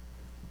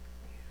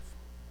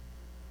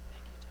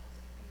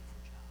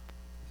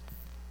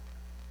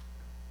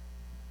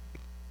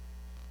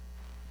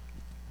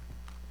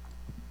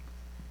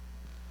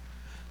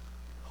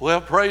Well,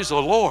 praise the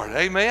Lord.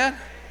 Amen.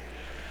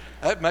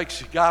 That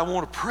makes a guy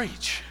want to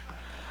preach.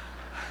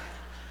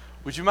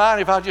 Would you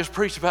mind if I just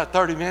preached about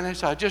 30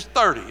 minutes? Just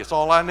 30. It's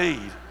all I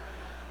need.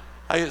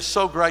 Hey, it's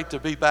so great to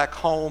be back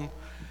home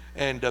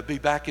and be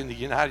back in the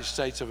United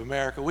States of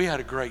America. We had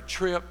a great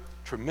trip,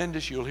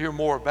 tremendous. You'll hear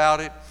more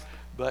about it,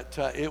 but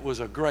it was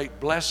a great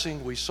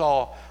blessing. We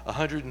saw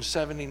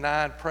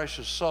 179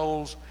 precious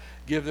souls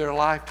give their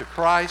life to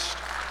Christ.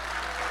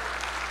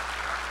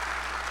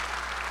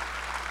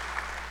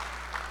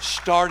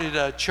 Started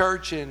a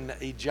church in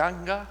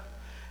Ijanga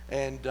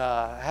and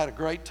had a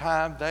great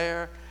time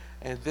there.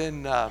 And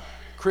then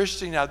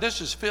Christy, now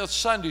this is fifth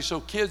Sunday, so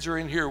kids are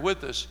in here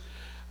with us.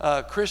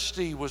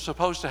 Christy was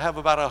supposed to have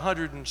about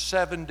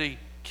 170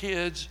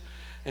 kids,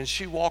 and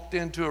she walked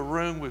into a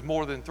room with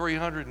more than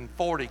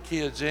 340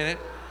 kids in it.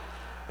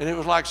 And it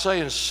was like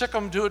saying, sick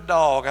 'em to a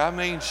dog. I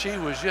mean, she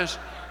was just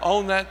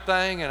on that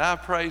thing, and I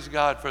praise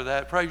God for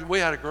that. We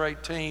had a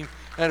great team,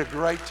 had a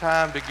great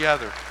time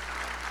together.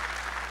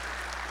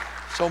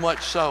 So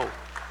much so.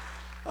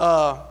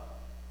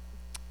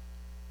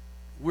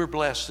 We're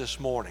blessed this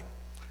morning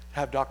to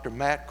have Dr.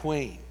 Matt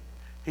Queen.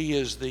 He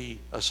is the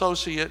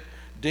Associate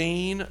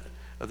Dean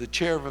of the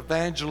Chair of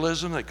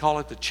Evangelism. They call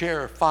it the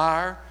Chair of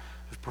Fire,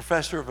 the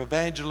Professor of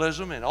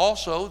Evangelism. And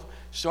also,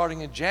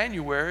 starting in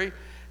January,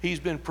 he's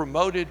been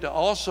promoted to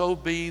also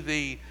be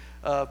the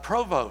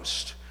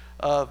Provost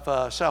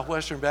of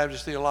Southwestern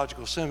Baptist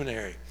Theological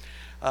Seminary.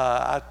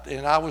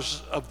 And I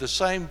was of the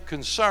same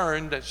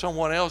concern that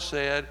someone else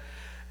said.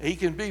 He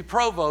can be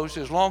provost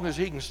as long as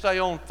he can stay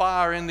on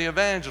fire in the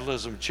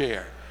evangelism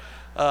chair.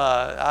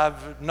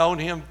 I've known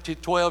him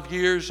 12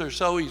 years or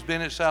so. He's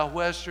been at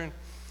Southwestern.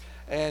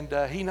 And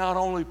he not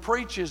only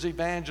preaches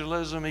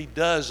evangelism, he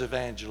does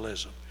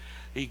evangelism.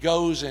 He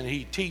goes and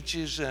he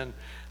teaches in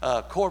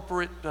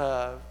corporate,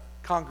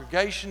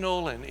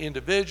 congregational, and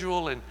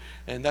individual.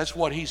 And that's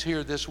what he's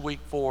here this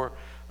week for,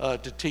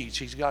 to teach.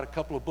 He's got a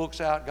couple of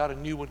books out, got a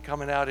new one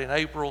coming out in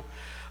April.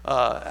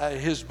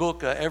 His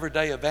book,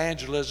 Everyday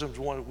Evangelism, is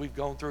one we've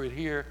gone through it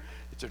here.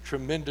 It's a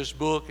tremendous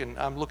book, and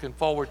I'm looking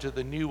forward to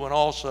the new one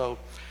also.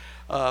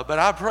 But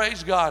I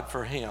praise God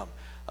for him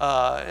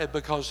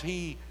because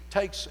he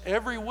takes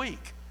every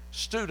week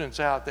students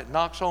out that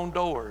knocks on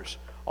doors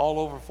all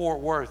over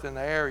Fort Worth in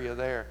the area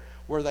there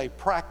where they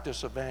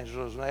practice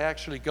evangelism. They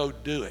actually go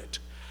do it.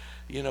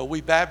 You know,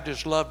 we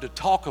Baptists love to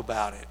talk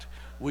about it.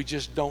 We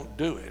just don't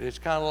do it. It's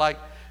kind of like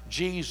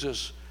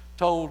Jesus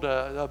told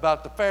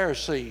about the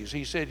Pharisees.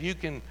 He said, you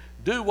can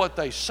do what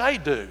they say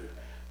do,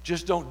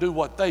 just don't do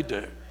what they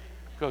do,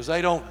 because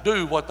they don't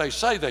do what they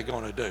say they're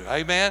going to do.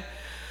 Amen?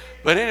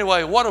 But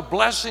anyway, what a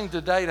blessing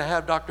today to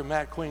have Dr.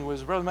 Matt Queen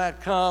with us. Brother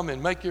Matt, come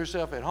and make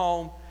yourself at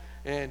home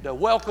and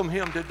welcome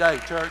him today,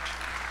 church.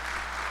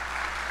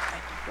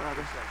 Thank you,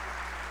 brother.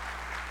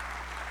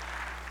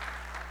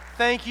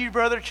 Thank you,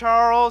 Brother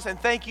Charles, and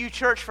thank you,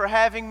 church, for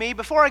having me.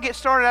 Before I get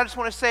started, I just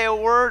want to say a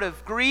word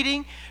of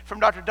greeting from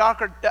Dr.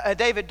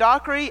 David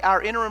Dockery,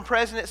 our interim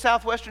president at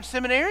Southwestern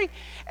Seminary,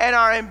 and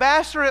our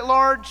ambassador at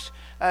large,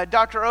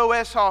 Dr.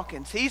 O.S.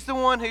 Hawkins. He's the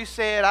one who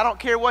said, I don't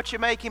care what you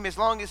make him as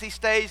long as he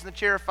stays in the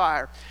chair of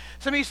fire.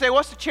 Some of you say,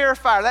 what's the chair of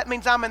fire? That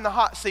means I'm in the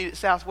hot seat at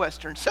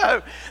Southwestern.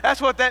 So that's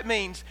what that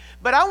means.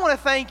 But I want to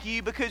thank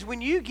you because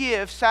when you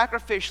give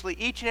sacrificially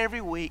each and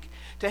every week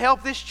to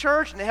help this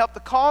church and to help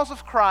the cause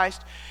of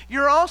Christ,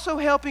 you're also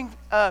helping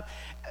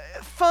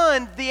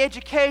fund the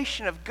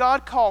education of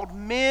God-called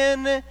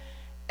men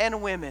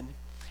and women.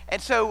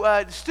 And so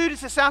the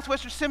students at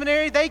Southwestern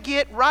Seminary, they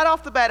get right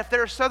off the bat, if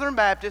they're a Southern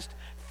Baptist,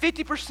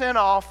 50%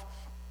 off.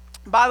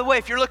 By the way,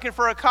 if you're looking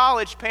for a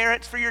college,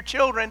 parents, for your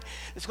children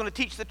that's going to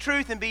teach the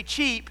truth and be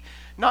cheap,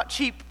 not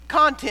cheap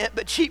content,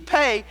 but cheap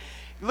pay,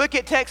 look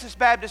at Texas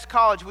Baptist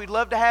College. We'd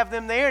love to have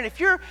them there. And if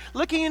you're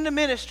looking into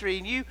ministry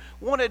and you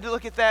wanted to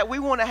look at that, we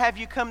want to have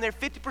you come there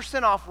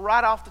 50% off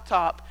right off the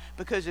top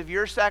because of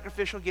your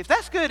sacrificial gifts.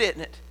 That's good, isn't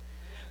it?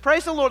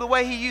 Praise the Lord, the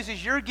way he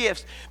uses your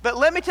gifts. But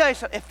let me tell you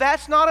something. If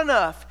that's not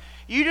enough,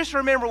 you just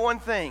remember one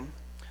thing.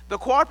 The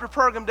cooperative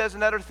program does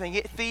another thing.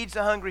 It feeds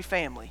a hungry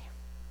family.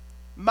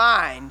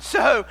 Mine.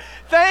 So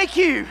thank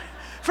you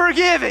for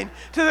giving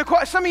to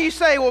the. Some of you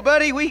say, well,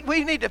 buddy, we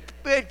need to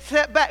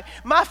step back.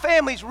 My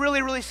family's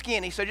really, really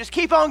skinny, so just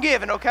keep on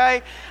giving,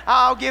 okay?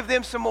 I'll give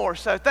them some more.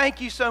 So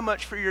thank you so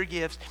much for your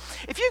gifts.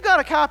 If you've got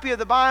a copy of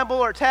the Bible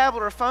or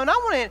tablet or phone, I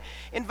want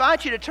to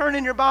invite you to turn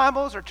in your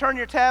Bibles or turn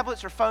your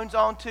tablets or phones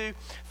on to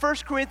 1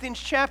 Corinthians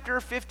chapter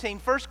 15.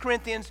 1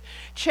 Corinthians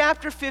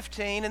chapter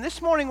 15. And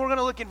this morning we're going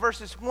to look at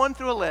verses 1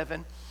 through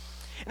 11.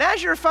 And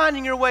as you're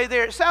finding your way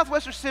there, at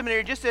Southwestern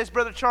Seminary, just as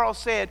Brother Charles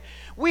said,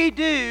 we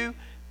do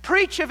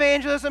preach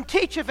evangelism,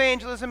 teach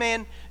evangelism,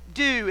 and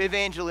do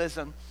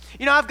evangelism.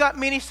 You know, I've got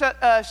many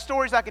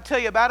stories I could tell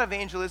you about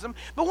evangelism,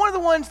 but one of the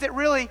ones that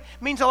really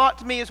means a lot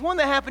to me is one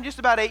that happened just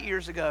about 8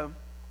 years ago.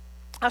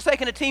 I was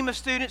taking a team of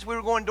students. We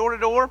were going door to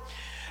door,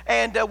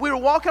 and we were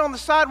walking on the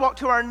sidewalk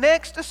to our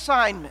next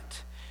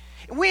assignment.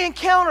 We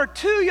encountered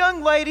two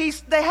young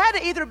ladies. They had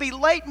to either be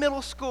late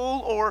middle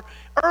school or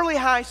early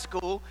high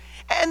school,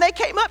 And they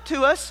came up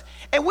to us,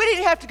 and we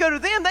didn't have to go to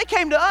them. They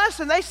came to us,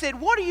 and they said,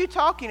 what are you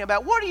talking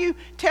about? What are you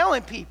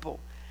telling people?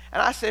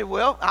 And I said,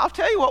 well, I'll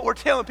tell you what we're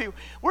telling people.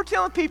 We're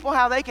telling people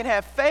how they can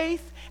have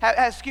faith,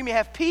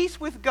 have peace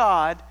with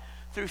God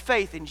through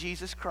faith in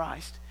Jesus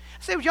Christ.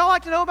 I said, would y'all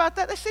like to know about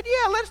that? They said,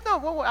 yeah, let us know.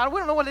 Well, we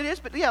don't know what it is,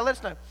 but yeah, let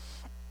us know.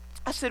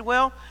 I said,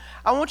 well,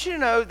 I want you to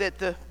know that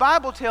the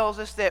Bible tells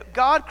us that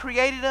God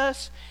created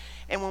us,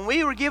 and when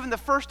we were given the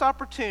first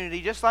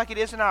opportunity, just like it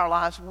is in our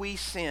lives, we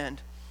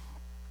sinned.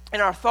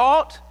 In our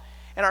thought,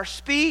 in our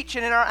speech,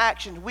 and in our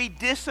actions, we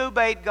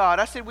disobeyed God.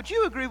 I said, would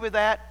you agree with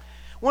that?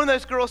 One of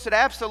those girls said,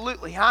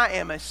 absolutely, I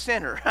am a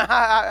sinner.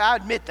 I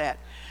admit that.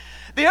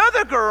 The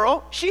other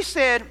girl, she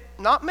said,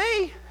 not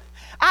me.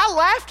 I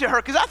laughed at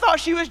her because I thought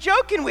she was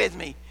joking with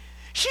me.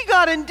 She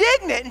got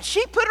indignant and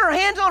she put her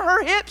hands on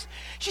her hips.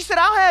 She said,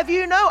 I'll have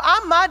you know,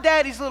 I'm my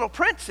daddy's little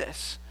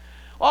princess.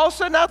 All of a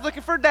sudden, I was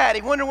looking for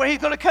daddy, wondering when he's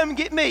going to come and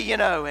get me, you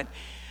know. And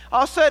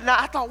all of a sudden,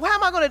 I thought, how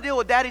am I going to deal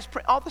with daddy's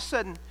princess? All of a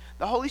sudden,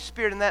 the Holy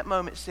Spirit in that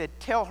moment said,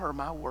 tell her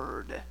my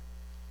word.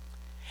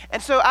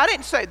 And so I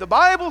didn't say, the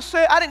Bible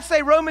said, I didn't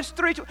say Romans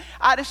 3.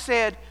 I just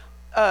said,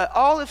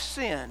 all have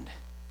sinned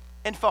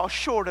and fall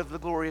short of the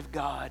glory of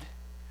God.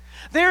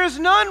 There is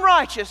none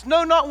righteous,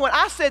 no, not one.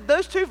 I said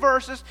those two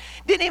verses,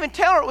 didn't even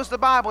tell her it was the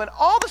Bible. And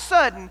all of a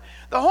sudden,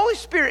 the Holy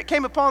Spirit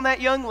came upon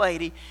that young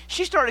lady.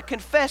 She started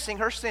confessing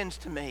her sins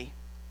to me.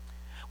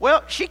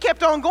 Well, she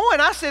kept on going.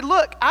 I said,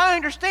 look, I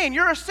understand.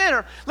 You're a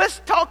sinner. Let's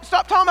stop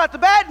talking about the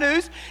bad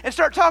news and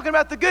start talking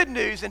about the good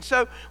news. And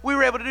so we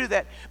were able to do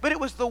that. But it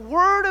was the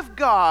Word of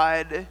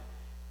God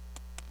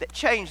that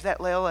changed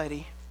that little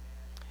lady.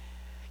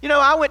 You know,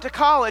 I went to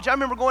college. I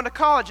remember going to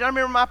college. And I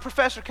remember my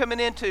professor coming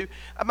into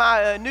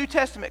my New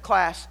Testament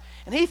class.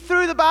 And he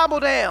threw the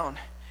Bible down.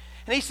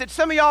 And he said,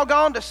 some of y'all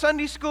gone to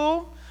Sunday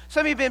school.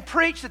 Some of you have been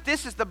preached that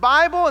this is the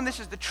Bible and this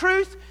is the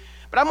truth.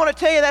 But I'm going to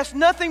tell you that's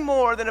nothing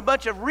more than a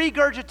bunch of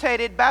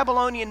regurgitated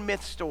Babylonian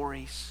myth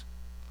stories.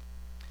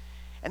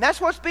 And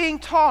that's what's being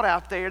taught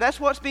out there. That's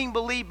what's being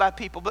believed by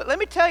people. But let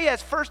me tell you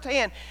as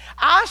firsthand,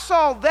 I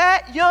saw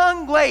that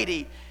young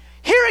lady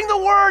hearing the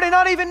Word and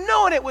not even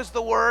knowing it was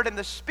the Word, and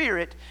the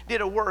Spirit did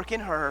a work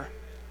in her.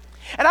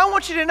 And I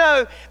want you to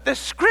know the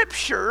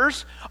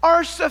Scriptures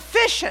are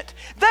sufficient.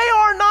 They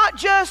are not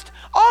just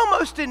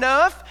almost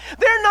enough.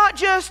 They're not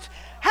just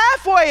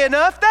halfway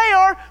enough. They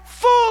are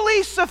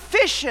fully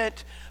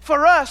sufficient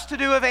for us to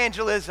do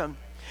evangelism.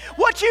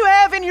 What you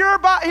have in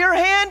your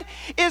hand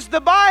is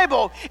the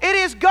Bible. It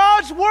is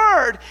God's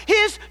Word,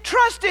 His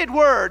trusted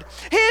Word,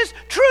 His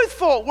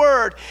truthful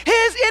Word,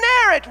 His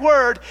inerrant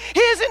Word,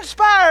 His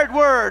inspired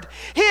Word,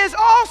 His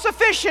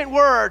all-sufficient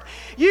Word.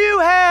 You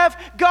have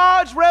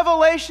God's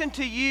revelation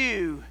to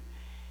you,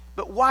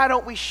 but why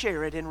don't we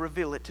share it and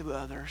reveal it to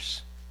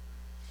others?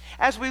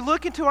 As we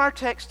look into our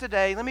text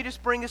today, let me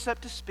just bring us up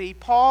to speed.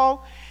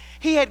 Paul,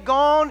 he had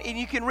gone, and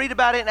you can read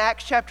about it in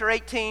Acts chapter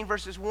 18,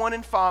 verses 1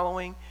 and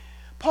following.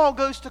 Paul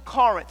goes to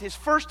Corinth, his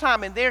first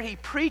time, and there he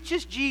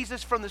preaches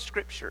Jesus from the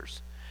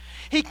Scriptures.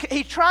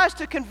 He tries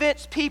to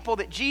convince people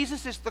that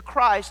Jesus is the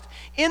Christ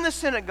in the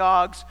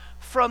synagogues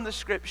from the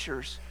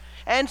Scriptures.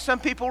 And some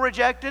people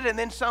rejected, and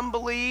then some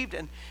believed,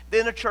 and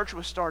then a church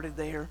was started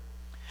there.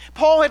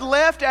 Paul had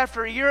left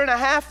after a year and a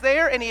half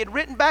there, and he had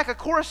written back a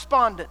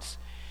correspondence.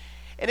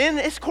 And in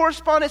this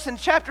correspondence in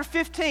chapter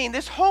 15,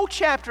 this whole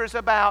chapter is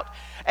about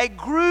a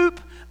group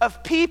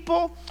of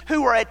people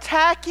who are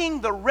attacking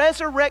the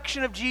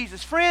resurrection of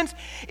Jesus. Friends,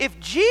 if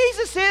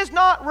Jesus is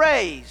not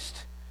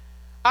raised,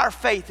 our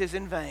faith is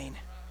in vain.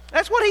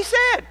 That's what he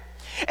said.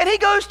 And he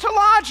goes to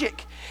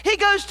logic. He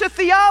goes to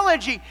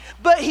theology.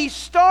 But he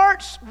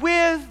starts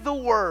with the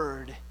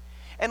Word.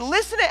 And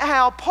listen at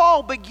how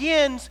Paul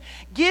begins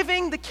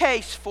giving the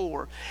case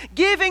for,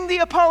 giving the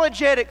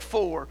apologetic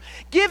for,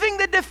 giving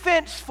the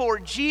defense for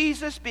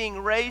Jesus being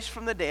raised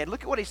from the dead.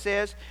 Look at what he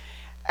says,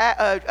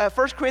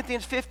 1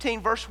 Corinthians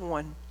 15, verse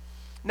 1.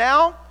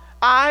 Now,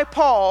 I,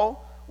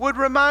 Paul, would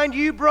remind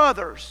you,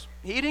 brothers,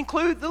 he'd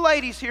include the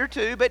ladies here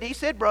too, but he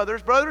said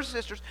brothers and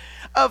sisters,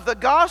 of the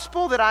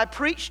gospel that I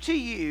preached to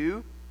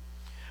you,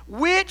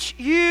 which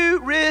you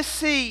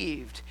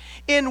received,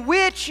 in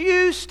which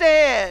you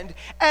stand,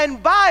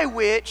 and by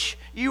which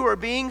you are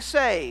being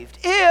saved,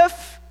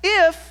 if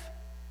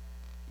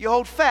you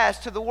hold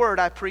fast to the word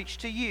I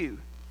preached to you,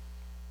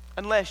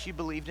 unless you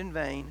believed in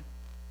vain.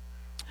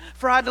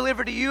 For I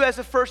delivered to you as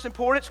of first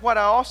importance what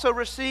I also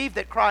received,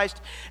 that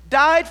Christ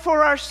died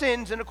for our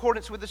sins in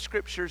accordance with the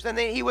Scriptures, and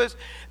that He was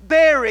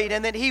buried,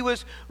 and that He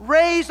was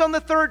raised on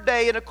the third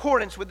day in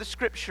accordance with the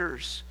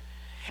Scriptures,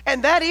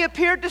 and that He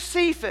appeared to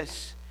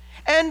Cephas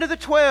and to the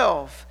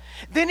 12.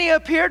 Then He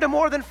appeared to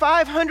more than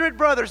 500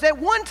 brothers at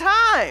one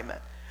time,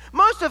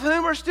 most of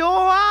whom are still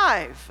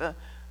alive,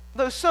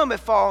 though some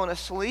have fallen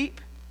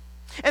asleep.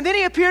 And then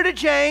He appeared to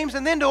James,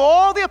 and then to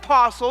all the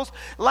apostles.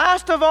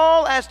 Last of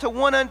all, as to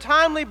one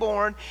untimely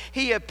born,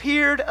 He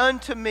appeared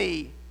unto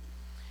me.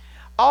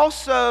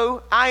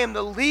 Also, I am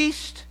the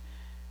least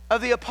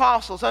of the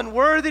apostles,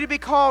 unworthy to be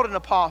called an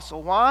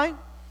apostle. Why?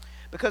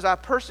 Because I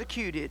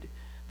persecuted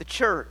the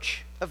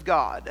church of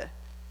God.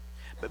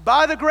 But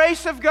by the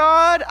grace of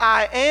God,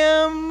 I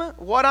am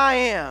what I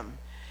am.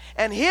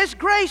 And His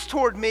grace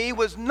toward me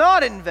was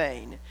not in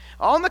vain.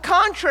 On the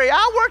contrary,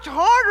 I worked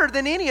harder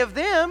than any of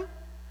them,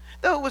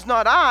 though it was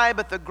not I,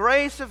 but the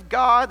grace of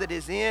God that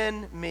is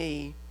in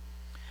me.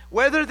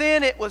 Whether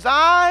then it was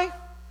I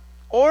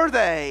or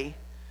they,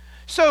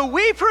 so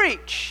we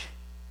preach,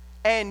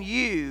 and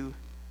you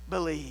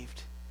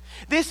believed.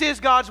 This is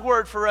God's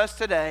word for us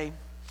today.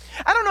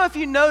 I don't know if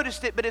you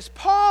noticed it, but as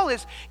Paul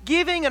is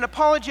giving an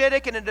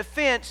apologetic and a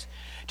defense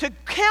to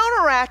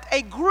counteract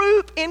a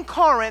group in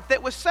Corinth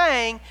that was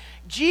saying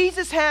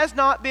Jesus has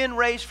not been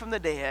raised from the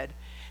dead,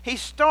 he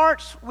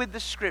starts with the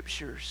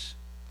scriptures.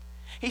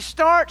 He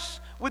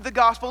starts with the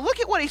gospel. Look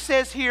at what he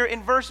says here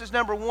in verses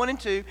number 1 and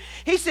 2.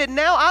 He said,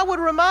 "Now I would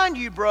remind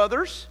you,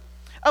 brothers,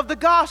 of the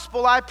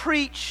gospel I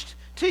preached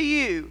to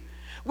you,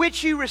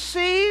 which you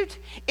received,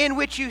 in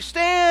which you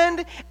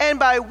stand, and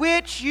by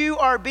which you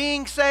are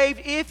being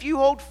saved, if you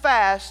hold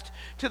fast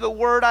to the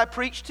word I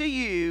preached to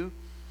you,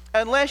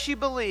 unless you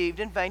believed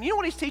in vain." You know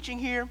what he's teaching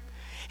here?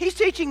 He's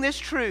teaching this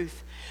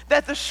truth,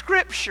 that the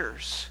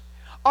scriptures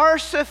are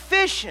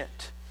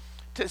sufficient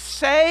to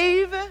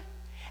save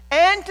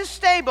and to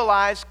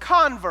stabilize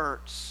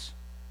converts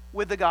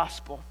with the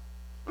gospel.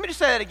 Let me just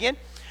say that again.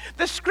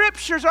 The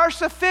scriptures are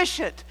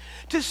sufficient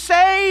to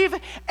save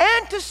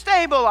and to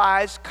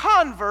stabilize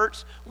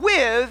converts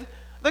with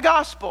the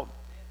gospel.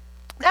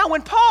 Now,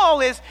 when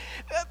Paul is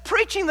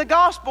preaching the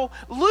gospel,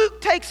 Luke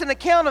takes an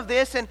account of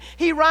this and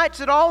he writes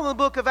it all in the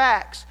book of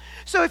Acts.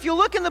 So if you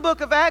look in the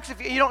book of Acts,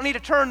 if you don't need to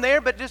turn there,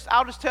 but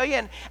I'll just tell you,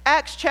 in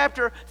Acts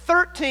chapter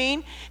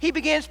 13, he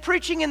begins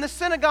preaching in the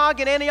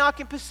synagogue in Antioch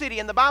in Pisidia.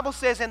 And the Bible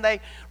says, and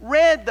they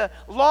read the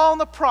law and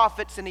the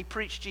prophets, and he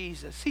preached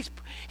Jesus.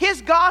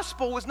 His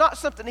gospel was not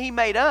something he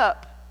made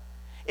up.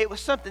 It was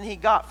something he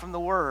got from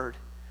the word,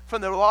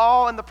 from the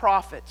law and the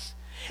prophets.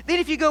 Then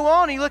if you go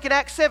on and you look at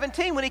Acts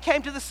 17, when he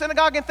came to the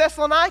synagogue in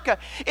Thessalonica,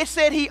 it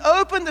said he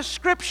opened the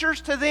scriptures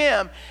to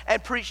them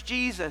and preached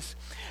Jesus.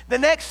 The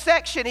next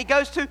section, he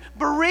goes to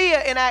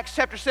Berea in Acts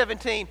chapter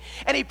 17,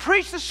 and he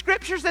preached the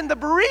scriptures, and the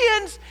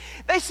Bereans,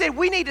 they said,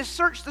 we need to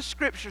search the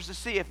scriptures to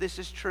see if this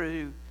is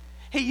true.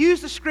 He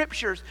used the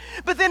scriptures.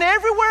 But then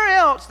everywhere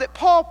else that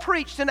Paul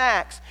preached in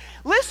Acts,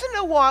 listen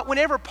to what,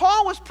 whenever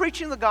Paul was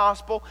preaching the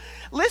gospel,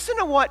 listen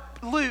to what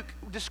Luke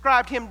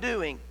described him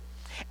doing.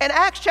 In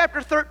Acts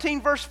chapter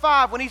 13, verse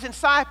 5, when he's in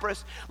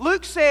Cyprus,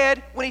 Luke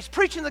said, when he's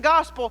preaching the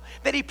gospel,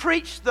 that he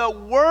preached the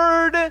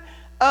word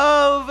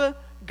of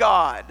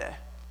God.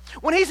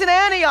 When he's in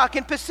Antioch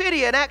in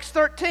Pisidia in Acts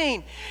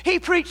 13, he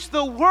preached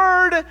the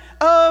word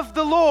of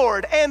the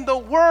Lord and the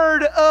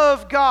word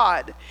of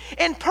God.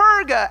 In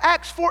Perga,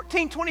 Acts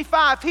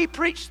 14:25, he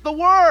preached the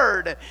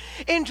word.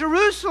 In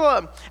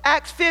Jerusalem,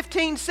 Acts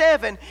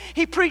 15:7,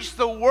 he preached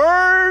the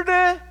word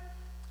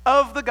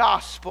of the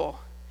gospel.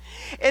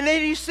 And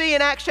then you see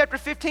in Acts chapter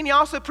 15, he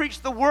also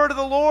preached the word of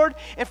the Lord.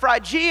 In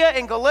Phrygia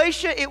and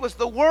Galatia, it was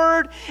the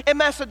word. In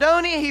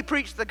Macedonia, he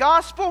preached the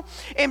gospel.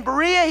 In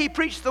Berea, he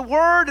preached the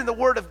word and the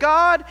word of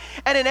God.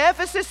 And in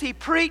Ephesus, he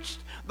preached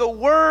the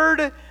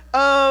word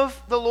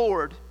of the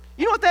Lord.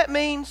 You know what that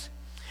means?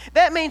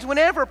 That means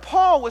whenever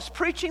Paul was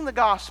preaching the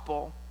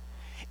gospel,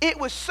 it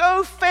was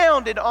so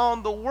founded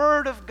on the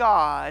word of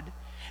God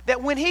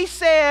that when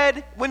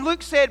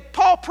Luke said,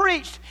 Paul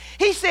preached,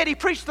 he said he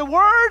preached the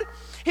word,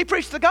 he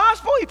preached the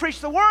gospel, he preached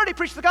the word, he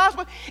preached the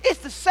gospel. It's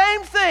the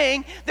same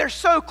thing. They're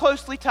so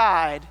closely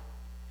tied.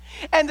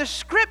 And the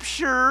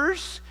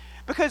scriptures,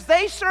 because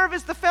they serve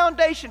as the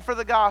foundation for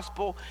the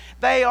gospel,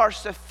 they are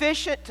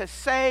sufficient to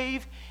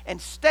save and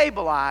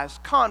stabilize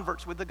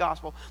converts with the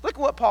gospel. Look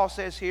at what Paul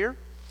says here.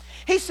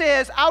 He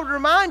says, I would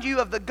remind you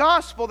of the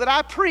gospel that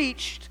I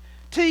preached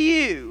to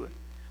you.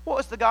 What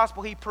was the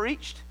gospel he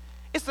preached?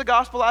 It's the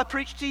gospel I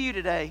preached to you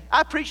today.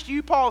 I preached to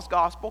you Paul's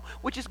gospel,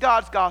 which is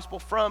God's gospel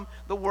from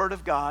the Word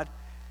of God.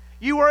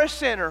 You are a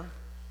sinner.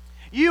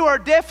 You are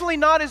definitely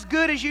not as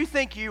good as you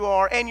think you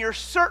are, and you're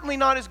certainly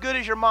not as good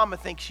as your mama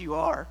thinks you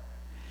are.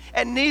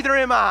 And neither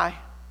am I.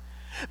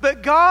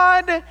 But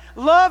God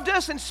loved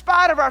us in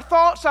spite of our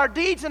thoughts, our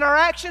deeds, and our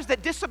actions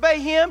that disobey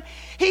Him.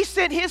 He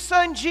sent His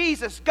Son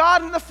Jesus,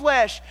 God in the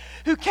flesh,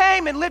 who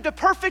came and lived a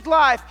perfect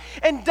life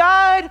and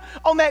died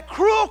on that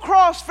cruel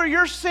cross for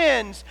your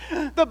sins.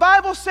 The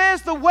Bible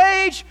says the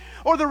wage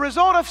or the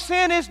result of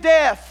sin is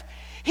death.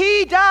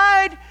 He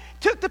died,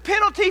 took the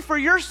penalty for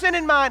your sin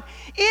and mine.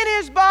 In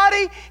His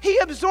body, He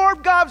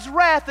absorbed God's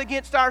wrath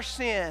against our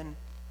sin.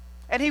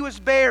 And He was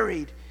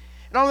buried.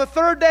 And on the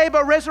third day,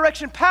 by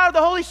resurrection power of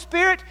the Holy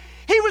Spirit,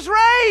 He was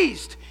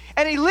raised.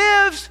 And He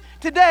lives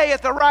today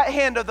at the right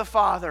hand of the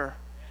Father.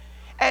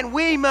 And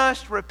we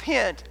must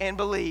repent and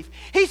believe.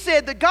 He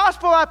said, the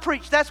gospel I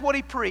preached, that's what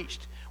He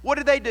preached. What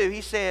did they do?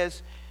 He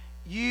says,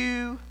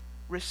 you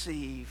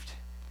received.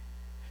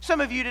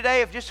 Some of you today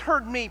have just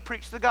heard me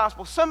preach the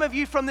gospel. Some of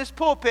you from this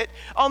pulpit,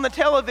 on the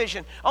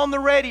television, on the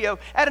radio,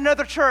 at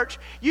another church,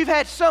 you've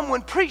had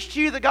someone preach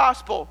to you the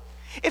gospel.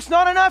 It's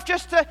not enough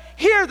just to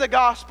hear the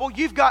gospel.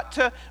 You've got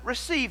to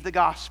receive the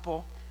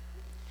gospel.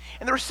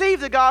 And to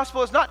receive the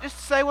gospel is not just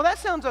to say, well, that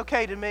sounds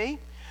okay to me.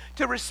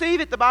 To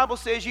receive it, the Bible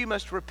says you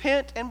must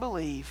repent and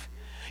believe.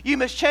 You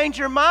must change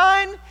your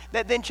mind,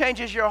 that then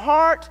changes your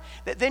heart,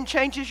 that then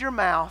changes your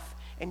mouth,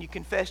 and you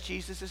confess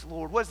Jesus as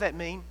Lord. What does that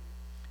mean?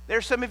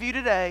 There's some of you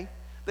today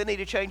that need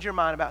to change your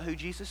mind about who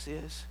Jesus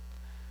is.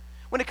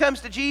 When it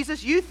comes to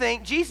Jesus, you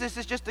think Jesus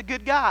is just a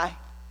good guy.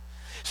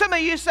 Some of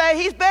you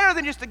say he's better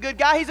than just a good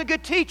guy, he's a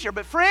good teacher.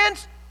 But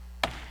friends,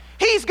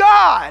 he's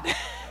God.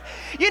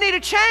 You need to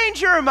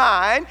change your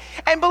mind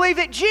and believe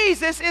that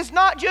Jesus is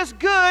not just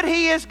good,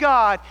 he is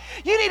God.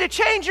 You need to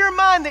change your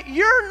mind that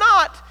you're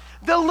not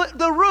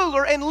the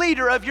ruler and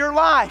leader of your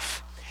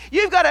life.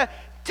 You've got to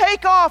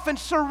take off and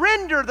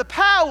surrender the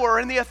power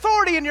and the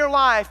authority in your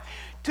life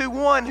to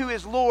one who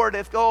is Lord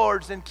of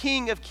lords and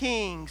King of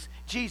kings,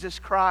 Jesus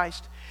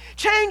Christ.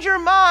 Change your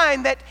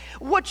mind that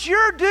what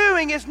you're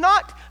doing is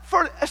not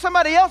for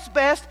somebody else's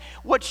best.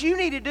 What you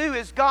need to do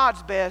is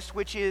God's best,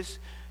 which is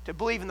to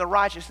believe in the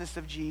righteousness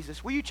of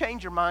Jesus. Will you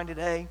change your mind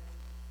today?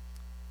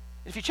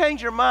 If you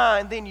change your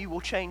mind, then you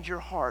will change your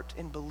heart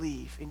and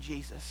believe in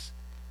Jesus.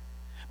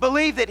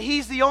 Believe that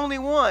he's the only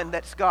one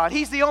that's God.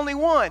 He's the only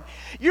one.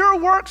 Your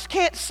works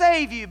can't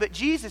save you, but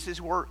Jesus'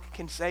 work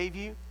can save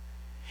you.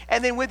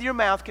 And then with your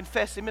mouth,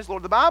 confess him as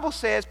Lord. The Bible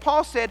says,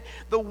 Paul said,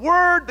 the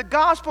word, the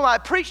gospel I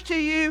preached to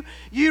you,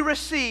 you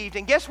received.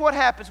 And guess what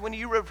happens when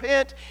you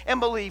repent and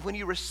believe? When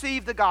you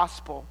receive the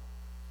gospel,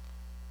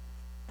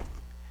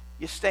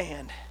 you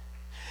stand.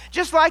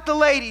 Just like the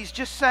ladies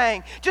just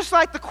sang, just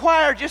like the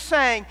choir just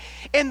sang,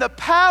 in the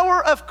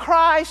power of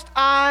Christ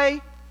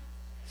I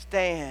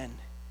stand.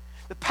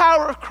 The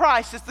power of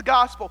Christ is the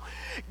gospel.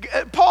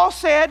 Paul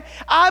said,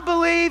 I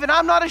believe and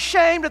I'm not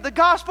ashamed of the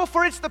gospel,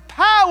 for it's the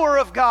power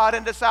of God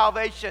unto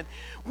salvation.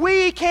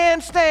 We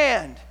can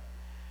stand.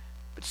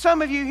 But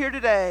some of you here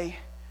today,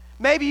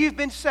 maybe you've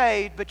been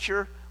saved, but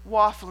you're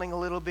waffling a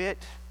little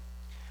bit.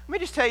 Let me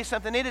just tell you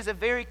something. It is a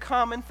very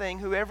common thing,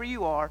 whoever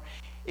you are.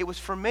 It was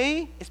for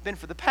me, it's been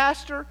for the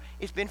pastor,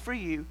 it's been for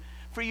you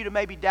to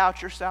maybe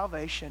doubt your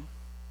salvation.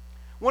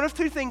 One of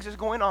two things is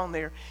going on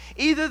there.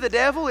 Either the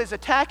devil is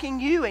attacking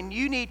you and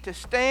you need to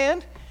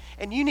stand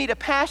and you need a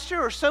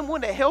pastor or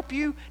someone to help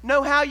you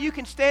know how you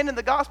can stand in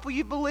the gospel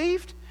you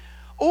believed,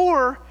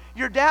 or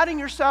you're doubting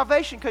your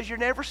salvation because you're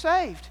never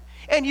saved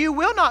and you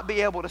will not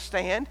be able to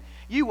stand.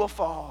 You will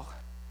fall.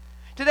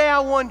 Today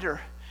I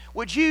wonder,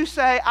 would you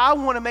say, I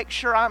want to make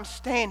sure I'm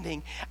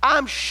standing.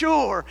 I'm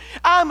sure,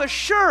 I'm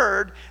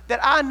assured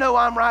that I know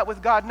I'm right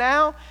with God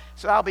now,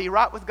 so I'll be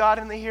right with God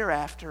in the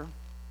hereafter.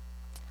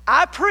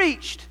 I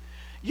preached,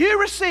 you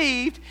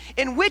received,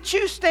 in which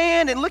you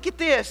stand, and look at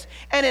this,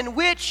 and in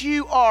which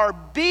you are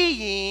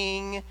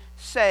being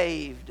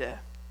saved.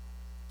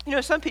 You know,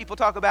 some people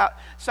talk about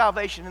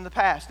salvation in the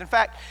past. In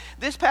fact,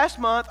 this past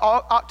month,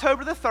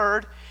 October the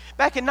 3rd,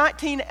 back in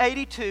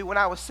 1982, when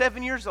I was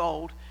 7 years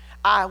old,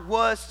 I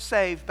was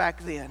saved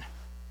back then.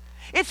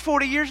 It's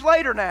 40 years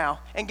later now,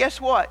 and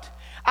guess what?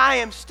 I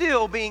am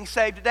still being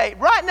saved today.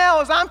 Right now,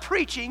 as I'm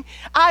preaching,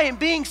 I am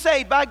being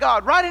saved by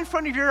God right in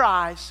front of your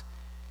eyes.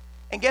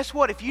 And guess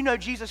what? If you know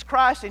Jesus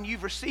Christ and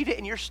you've received it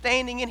and you're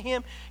standing in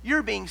him,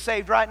 you're being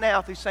saved right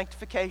now through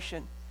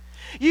sanctification.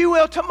 You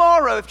will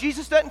tomorrow. If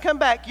Jesus doesn't come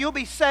back, you'll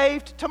be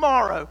saved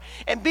tomorrow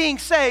and being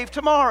saved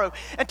tomorrow.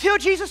 Until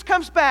Jesus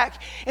comes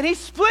back and he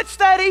splits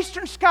that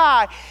eastern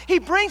sky, he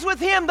brings with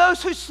him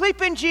those who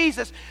sleep in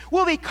Jesus.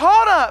 We'll be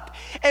caught up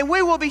and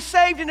we will be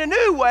saved in a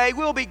new way.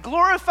 We'll be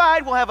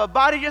glorified. We'll have a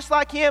body just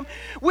like him.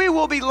 We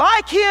will be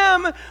like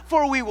him,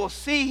 for we will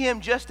see him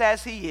just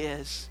as he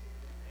is.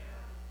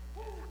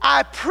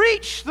 I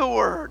preach the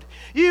word.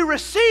 You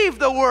receive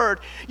the word.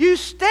 You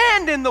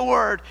stand in the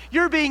word.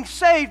 You're being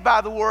saved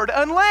by the word.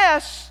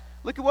 Unless,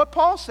 look at what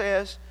Paul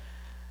says,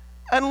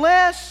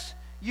 unless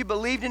you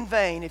believed in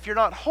vain. If you're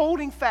not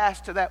holding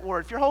fast to that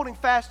word, if you're holding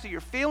fast to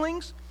your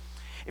feelings,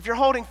 if you're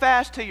holding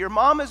fast to your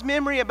mama's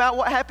memory about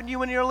what happened to you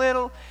when you were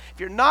little, if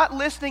you're not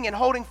listening and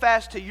holding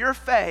fast to your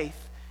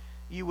faith,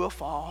 you will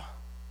fall.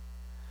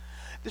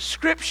 The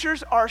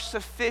scriptures are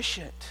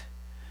sufficient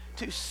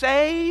to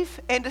save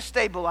and to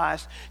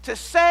stabilize, to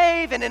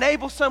save and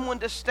enable someone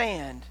to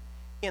stand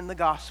in the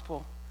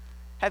gospel.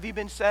 Have you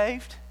been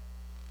saved?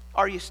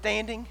 Are you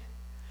standing?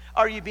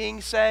 Are you being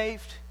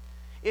saved?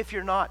 If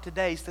you're not,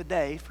 today's the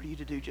day for you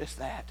to do just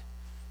that.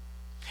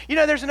 You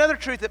know, there's another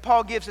truth that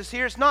Paul gives us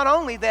here. It's not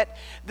only that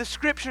the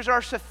scriptures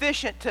are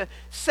sufficient to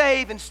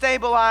save and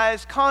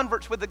stabilize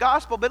converts with the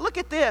gospel, but look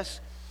at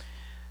this.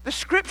 The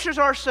scriptures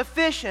are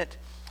sufficient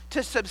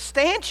to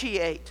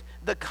substantiate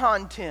the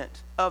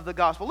content of the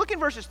gospel. Look in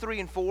verses 3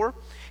 and 4.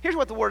 Here's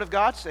what the Word of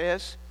God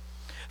says.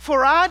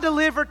 For I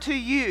delivered to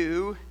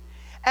you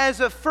as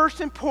of first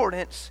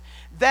importance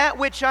that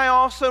which I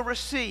also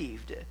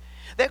received,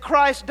 that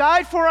Christ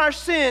died for our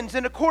sins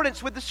in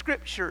accordance with the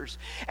Scriptures,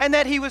 and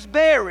that he was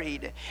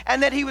buried,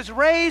 and that he was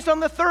raised on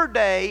the third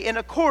day in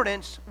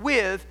accordance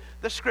with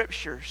the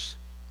Scriptures.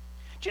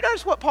 Did you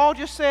notice what Paul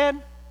just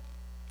said?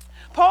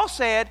 Paul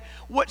said,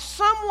 what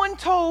someone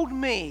told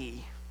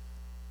me,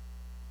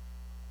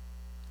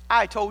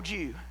 I told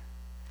you.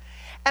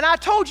 And I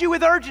told you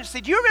with urgency.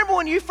 Do you remember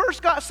when you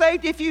first got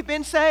saved, if you've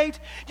been saved?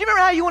 Do you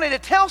remember how you wanted to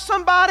tell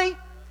somebody?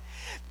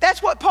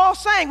 That's what Paul's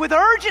saying, with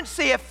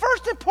urgency, of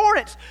first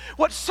importance.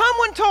 What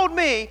someone told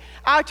me,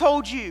 I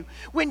told you.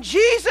 When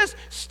Jesus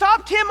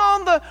stopped him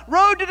on the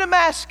road to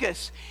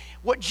Damascus,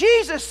 what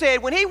Jesus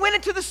said when he went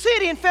into the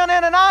city and found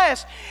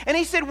Ananias, and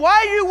he said, why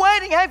are you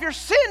waiting? Have your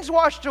sins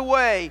washed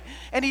away.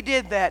 And he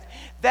did that.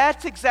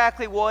 That's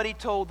exactly what he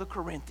told the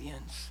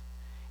Corinthians.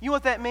 You know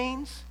what that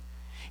means?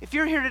 If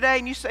you're here today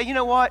and you say, you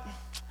know what?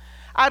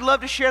 I'd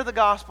love to share the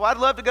gospel. I'd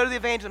love to go to the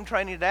evangelism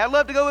training today. I'd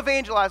love to go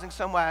evangelizing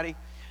somebody.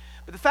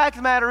 But the fact of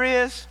the matter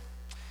is,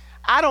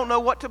 I don't know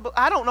what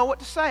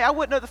to say. I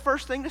wouldn't know the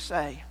first thing to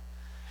say.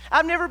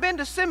 I've never been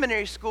to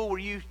seminary school where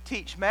you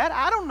teach, Matt.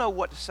 I don't know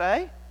what to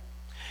say.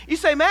 You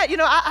say, Matt, you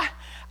know,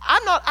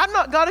 I'm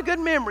not got a good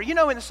memory. You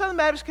know, in the Southern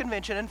Baptist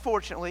Convention,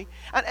 unfortunately,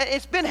 and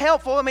it's been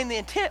helpful. I mean, the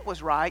intent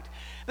was right.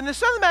 But in the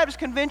Southern Baptist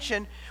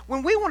Convention,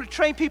 when we want to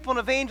train people in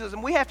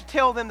evangelism, we have to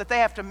tell them that they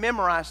have to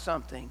memorize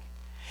something.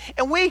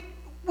 And we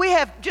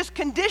have just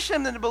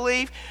conditioned them to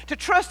believe, to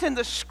trust in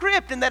the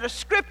script, and that a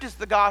script is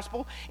the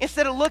gospel,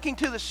 instead of looking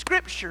to the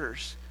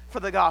scriptures for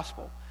the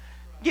gospel.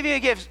 Let me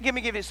give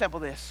you an example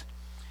of this.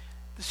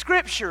 The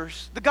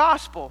scriptures, the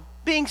gospel,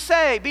 being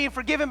saved, being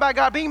forgiven by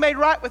God, being made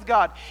right with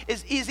God,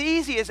 is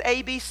easy as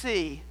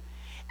ABC.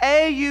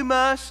 A, you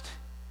must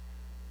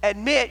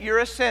admit you're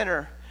a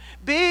sinner.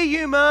 B,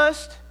 you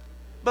must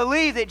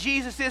believe that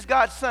Jesus is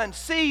God's Son.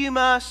 C, you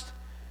must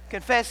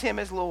confess Him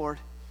as Lord.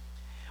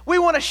 We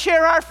want to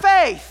share our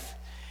faith.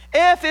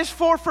 F is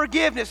for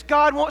forgiveness.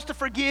 God wants to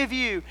forgive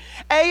you.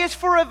 A is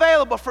for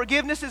available.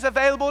 Forgiveness is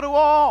available to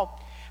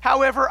all.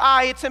 However,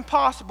 I, it's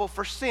impossible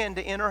for sin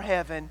to enter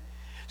heaven.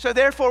 So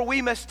therefore,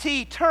 we must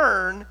T,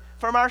 turn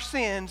from our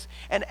sins,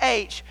 and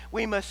H,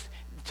 we must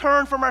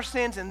turn from our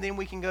sins, and then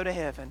we can go to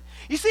heaven.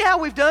 You see how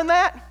we've done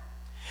that?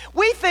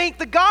 We think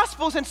the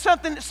gospel's in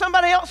something that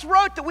somebody else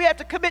wrote that we have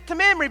to commit to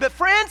memory. But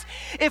friends,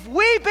 if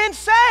we've been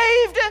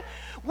saved,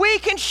 we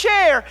can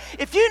share.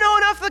 If you know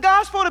enough of the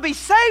gospel to be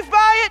saved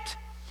by it,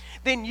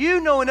 then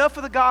you know enough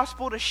of the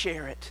gospel to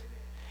share it.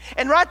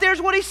 And right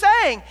there's what he's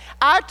saying.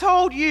 I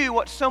told you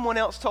what someone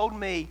else told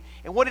me.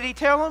 And what did he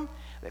tell them?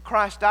 That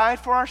Christ died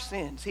for our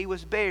sins. He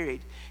was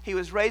buried. He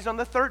was raised on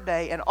the third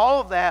day. And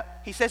all of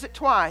that, he says it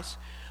twice,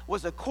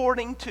 was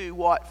according to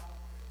what?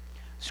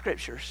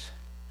 Scriptures.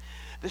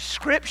 The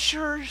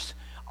scriptures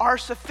are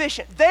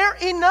sufficient. They're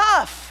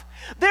enough.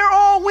 They're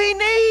all we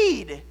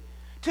need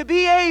to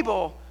be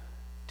able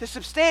to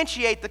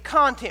substantiate the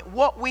content,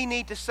 what we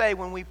need to say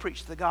when we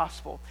preach the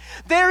gospel.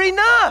 They're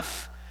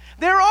enough.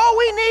 They're all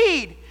we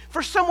need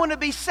for someone to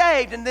be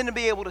saved and then to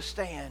be able to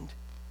stand.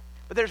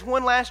 But there's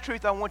one last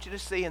truth I want you to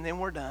see, and then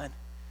we're done.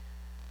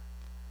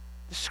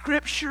 The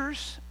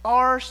scriptures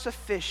are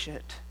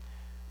sufficient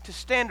to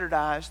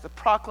standardize the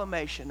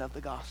proclamation of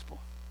the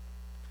gospel.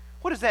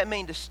 What does that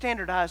mean, to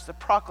standardize the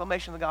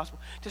proclamation of the gospel?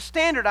 To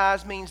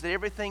standardize means that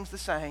everything's the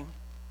same.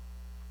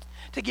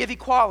 To give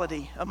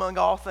equality among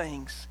all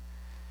things.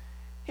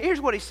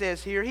 Here's what he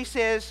says here. He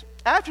says,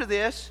 after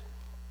this,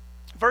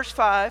 verse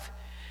 5,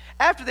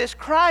 after this,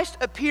 Christ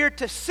appeared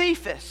to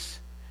Cephas.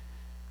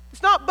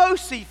 It's not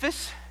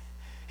Bocephus.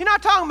 He's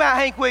not talking about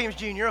Hank Williams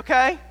Jr.,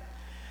 okay?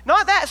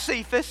 Not that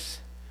Cephas.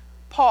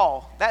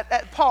 Paul.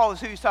 That Paul is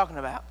who he's talking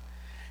about.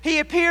 He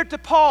appeared to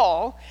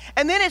Paul,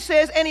 and then it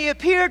says, and he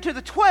appeared to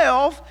the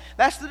 12,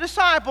 that's the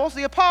disciples,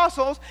 the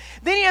apostles.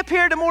 Then he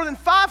appeared to more than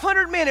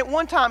 500 men at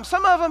one time.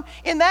 Some of them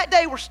in that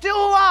day were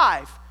still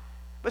alive,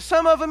 but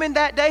some of them in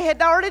that day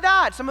had already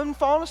died. Some of them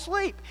fallen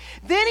asleep.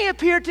 Then he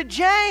appeared to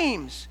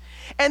James,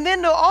 and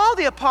then to all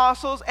the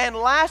apostles, and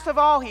last of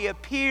all, he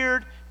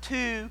appeared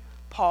to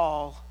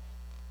Paul.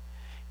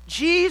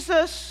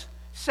 Jesus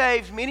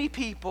saved many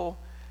people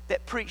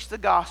that preached the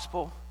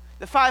gospel.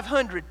 The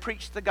 500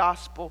 preached the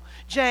gospel.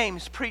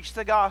 James preached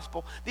the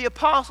gospel. The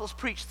apostles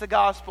preached the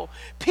gospel.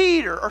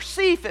 Peter or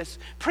Cephas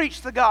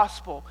preached the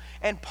gospel.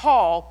 And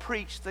Paul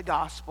preached the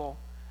gospel.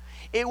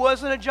 It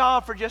wasn't a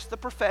job for just the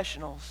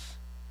professionals.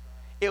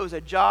 It was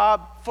a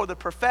job for the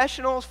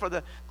professionals, for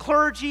the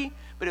clergy,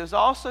 but it was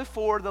also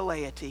for the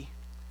laity.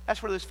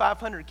 That's where those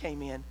 500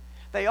 came in.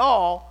 They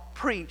all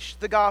preached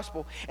the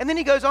gospel. And then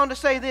he goes on to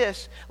say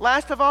this,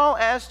 last of all,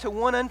 as to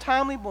one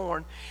untimely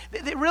born.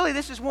 Really,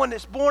 this is one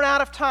that's born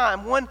out of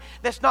time, one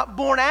that's not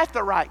born at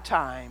the right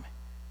time.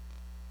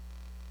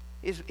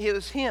 It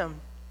was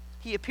him.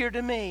 He appeared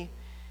to me.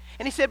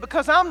 And he said,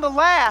 because I'm the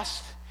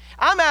last,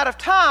 I'm out of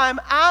time,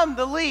 I'm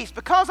the least.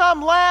 Because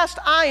I'm last,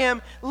 I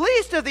am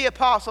least of the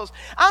apostles.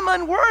 I'm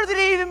unworthy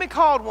to even be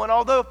called one,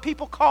 although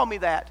people call me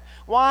that.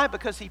 Why?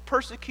 Because he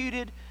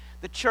persecuted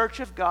the church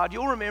of God.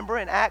 You'll remember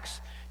in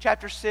Acts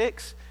chapter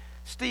 6,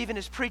 Stephen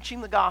is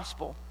preaching the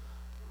gospel.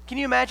 Can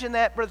you imagine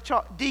that, Brother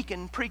Charles?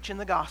 Deacon preaching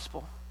the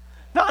gospel.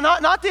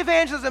 Not the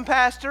evangelism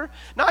pastor,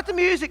 not the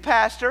music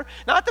pastor,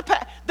 not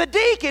the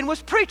deacon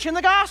was preaching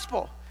the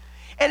gospel.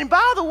 And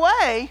by the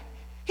way,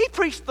 he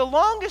preached the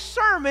longest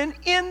sermon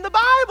in the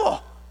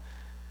Bible.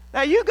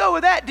 Now you go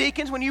with that,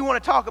 deacons, when you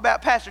want to talk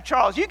about Pastor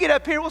Charles. You get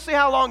up here, we'll see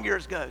how long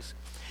yours goes.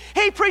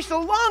 He preached the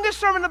longest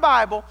sermon in the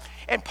Bible,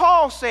 and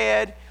Paul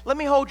said, let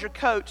me hold your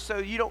coat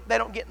so they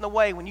don't get in the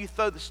way when you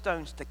throw the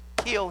stones to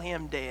kill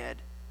him dead.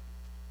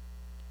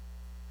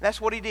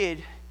 That's what he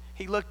did.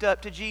 He looked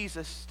up to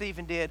Jesus,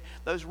 Stephen did,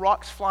 those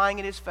rocks flying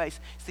in his face.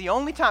 It's the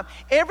only time.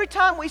 Every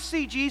time we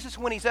see Jesus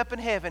when he's up in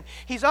heaven,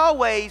 he's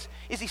always,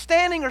 is he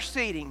standing or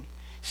seating?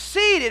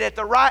 Seated at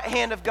the right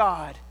hand of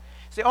God.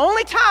 It's the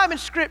only time in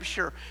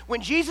Scripture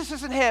when Jesus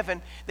is in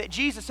heaven that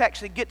Jesus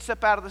actually gets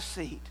up out of the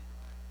seat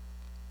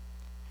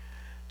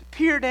to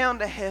peer down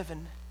to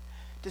heaven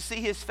to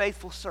see his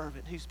faithful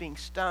servant who's being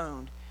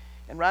stoned.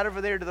 And right over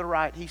there to the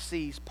right, he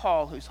sees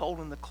Paul, who's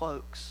holding the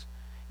cloaks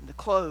and the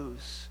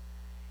clothes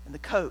and the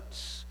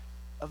coats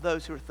of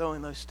those who are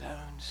throwing those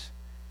stones.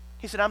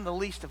 He said, I'm the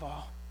least of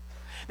all.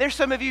 There's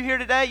some of you here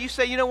today, you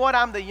say, you know what,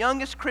 I'm the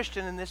youngest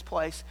Christian in this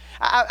place.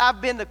 I've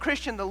been the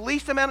Christian the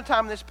least amount of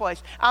time in this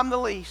place. I'm the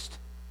least.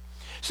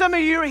 Some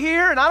of you are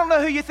here, and I don't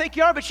know who you think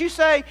you are, but you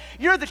say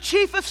you're the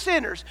chief of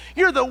sinners.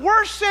 You're the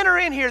worst sinner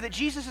in here that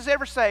Jesus has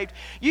ever saved.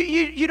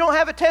 You don't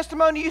have a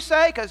testimony, you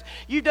say, because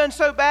you've done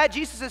so bad.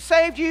 Jesus has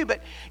saved you, but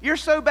you're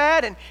so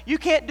bad, and you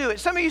can't do it.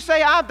 Some of you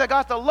say, I've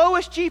got the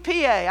lowest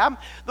GPA. I'm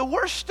the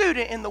worst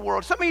student in the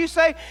world. Some of you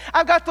say,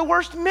 I've got the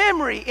worst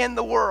memory in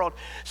the world.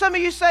 Some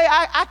of you say,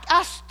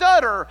 I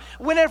stutter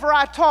whenever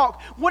I talk.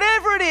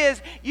 Whatever it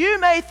is, you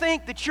may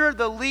think that you're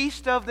the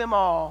least of them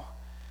all.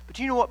 But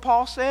you know what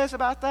Paul says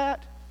about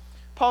that?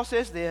 Paul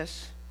says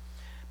this,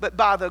 but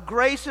by the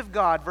grace of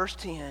God, verse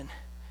 10,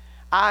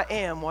 I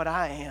am what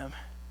I am.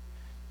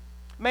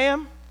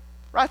 Ma'am,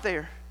 right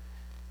there,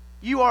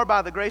 you are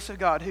by the grace of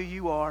God who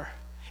you are.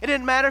 It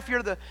doesn't matter if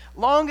you're the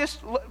longest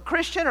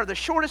Christian or the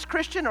shortest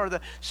Christian or the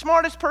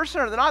smartest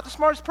person or the not the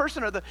smartest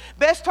person or the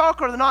best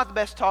talker or the not the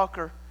best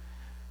talker.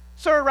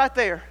 Sir, right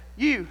there,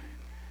 you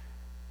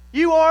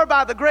are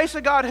by the grace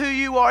of God who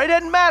you are. It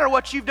doesn't matter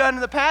what you've done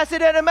in the past. It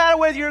doesn't matter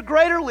whether you're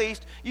great or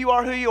least. You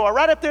are who you are.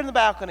 Right up there in the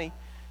balcony.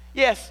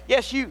 Yes,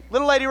 you,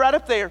 little lady right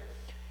up there.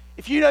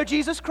 If you know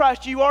Jesus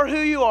Christ, you are who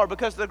you are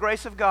because of the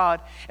grace of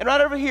God. And right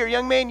over here,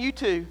 young man, you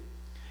too.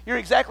 You're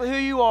exactly who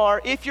you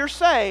are if you're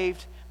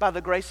saved by the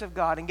grace of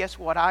God. And guess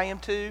what? I am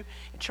too,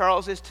 and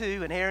Charles is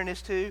too, and Aaron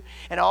is too,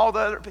 and all the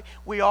other people.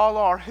 We all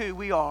are who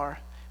we are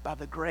by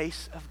the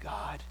grace of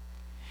God.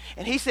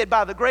 And he said,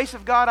 by the grace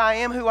of God, I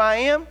am who I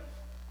am.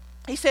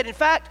 He said, in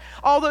fact,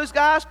 all those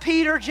guys,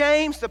 Peter,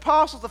 James, the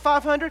apostles, the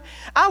 500,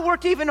 I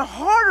worked even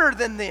harder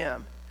than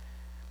them.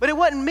 But it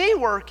wasn't me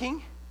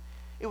working.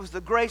 It was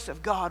the grace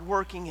of God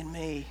working in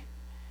me.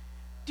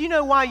 Do you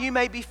know why you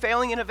may be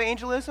failing in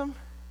evangelism?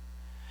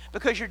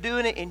 Because you're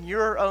doing it in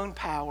your own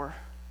power.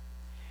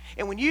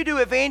 And when you do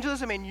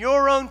evangelism in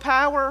your own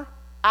power,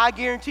 I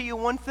guarantee you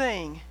one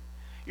thing,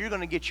 you're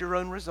going to get your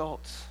own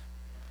results.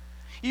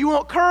 You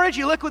want courage,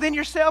 you look within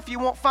yourself, you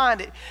won't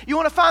find it. You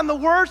want to find the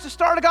words to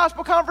start a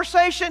gospel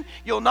conversation,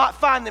 you'll not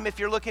find them if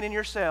you're looking in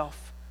yourself.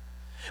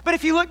 But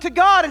if you look to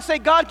God and say,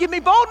 God, give me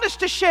boldness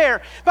to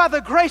share, by the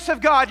grace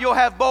of God, you'll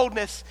have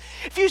boldness.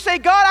 If you say,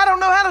 God, I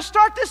don't know how to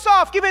start this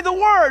off, give me the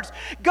words.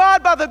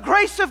 God, by the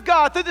grace of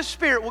God, through the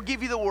Spirit, will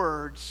give you the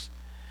words.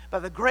 By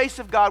the grace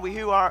of God, we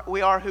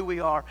are who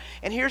we are.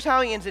 And here's how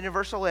he ends it in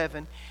verse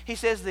 11. He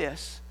says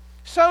this,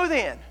 so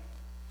then,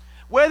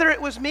 whether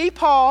it was me,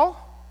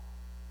 Paul,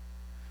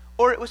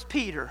 or it was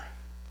Peter,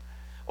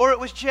 or it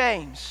was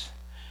James,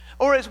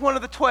 or it's one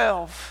of the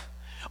 12,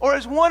 or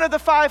as one of the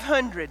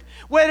 500,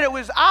 whether it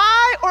was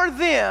I or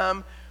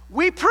them,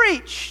 we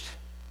preached,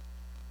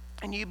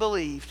 and you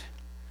believed.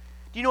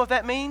 Do you know what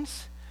that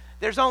means?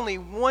 There's only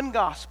one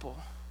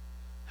gospel,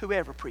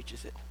 whoever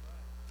preaches it.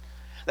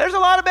 There's a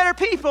lot of better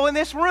people in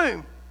this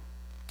room.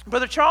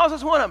 Brother Charles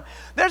is one of them.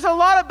 There's a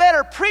lot of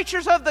better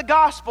preachers of the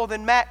gospel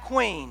than Matt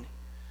Queen,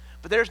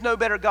 but there's no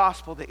better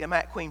gospel that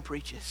Matt Queen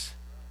preaches.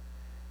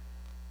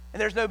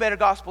 And there's no better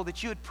gospel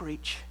that you would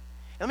preach.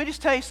 And let me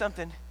just tell you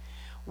something.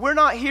 We're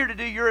not here to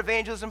do your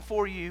evangelism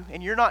for you,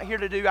 and you're not here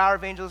to do our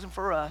evangelism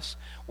for us.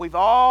 We're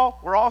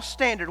all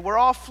standard. We're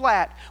all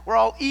flat. We're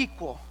all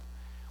equal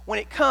when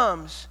it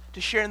comes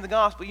to sharing the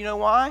gospel. You know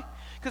why?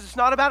 Because it's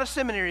not about a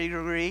seminary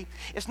degree.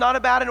 It's not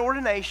about an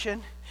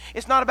ordination.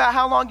 It's not about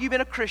how long you've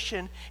been a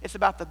Christian. It's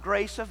about the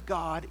grace of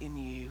God in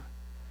you.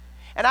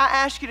 And I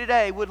ask you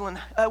today, Woodland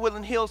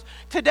Hills,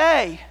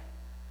 today,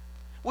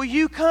 will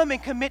you come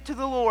and commit to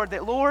the Lord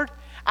that, Lord,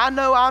 I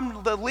know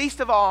I'm the least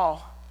of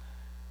all,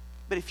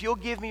 but if you'll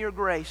give me your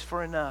grace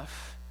for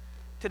enough,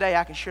 today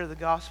I can share the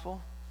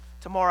gospel.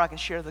 Tomorrow I can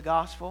share the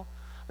gospel.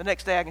 The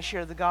next day I can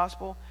share the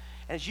gospel.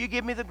 And as you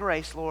give me the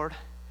grace, Lord,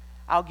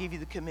 I'll give you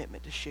the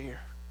commitment to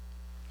share.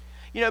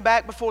 You know,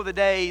 back before the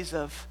days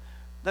of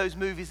those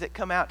movies that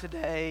come out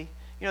today,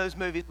 you know, those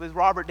movies with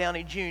Robert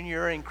Downey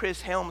Jr. and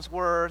Chris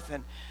Hemsworth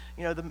and,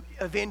 you know, the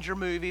Avenger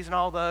movies and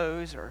all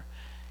those, or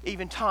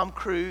even Tom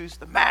Cruise,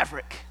 the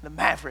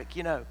Maverick,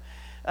 you know.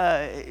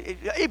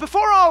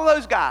 Before all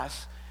those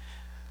guys,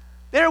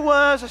 there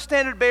was a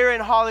standard bearer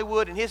in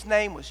Hollywood, and his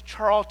name was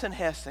Charlton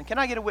Heston. Can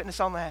I get a witness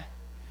on that?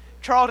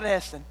 Charlton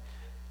Heston.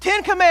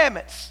 10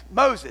 Commandments,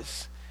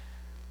 Moses.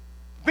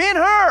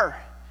 Ben-Hur,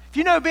 If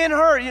you know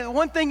Ben-Hur, the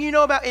one thing you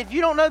know about, if you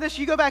don't know this,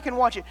 you go back and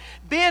watch it.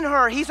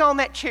 Ben-Hur, he's on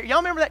that chariot. Y'all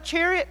remember that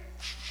chariot?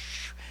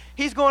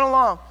 He's going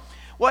along.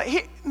 Well,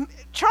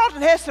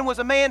 Charlton Heston was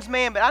a man's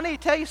man, but I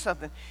need to tell you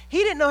something. He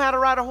didn't know how to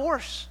ride a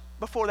horse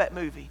before that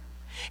movie.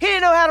 He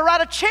didn't know how to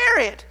ride a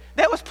chariot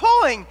that was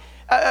pulling,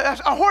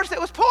 a horse that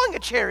was pulling a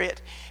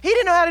chariot. He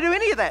didn't know how to do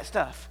any of that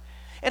stuff.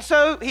 And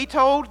so he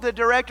told the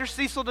director,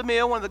 Cecil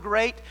DeMille, one of the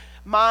great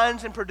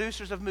minds and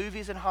producers of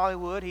movies in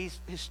Hollywood. He's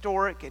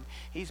historic and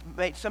he's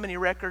made so many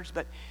records.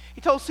 But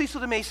he told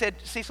Cecil DeMille, he said,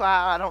 Cecil,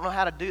 I don't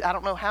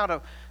know how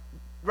to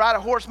ride a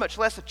horse, much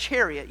less a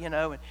chariot,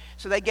 And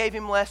so they gave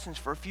him lessons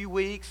for a few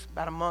weeks,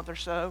 about a month or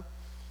so.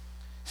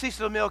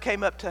 Cecil DeMille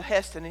came up to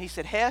Heston and he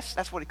said, Hess,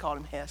 that's what he called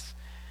him, Hess.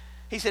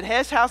 He said,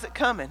 Hess, how's it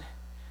coming?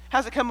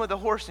 How's it coming with the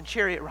horse and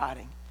chariot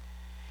riding?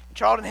 And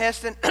Charlton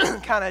Heston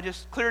kind of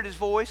just cleared his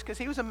voice because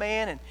he was a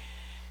man. And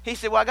he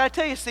said, well, I got to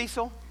tell you,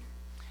 Cecil.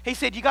 He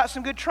said, you got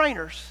some good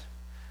trainers.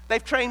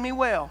 They've trained me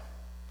well.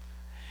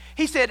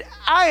 He said,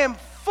 I am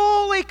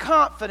fully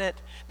confident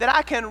that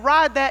I can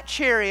ride that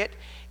chariot,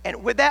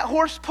 and with that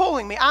horse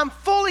pulling me, I'm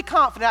fully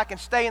confident I can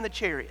stay in the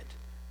chariot.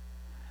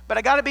 But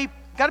I got to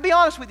be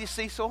honest with you,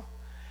 Cecil.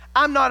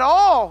 I'm not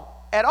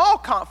at all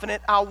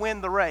confident I'll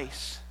win the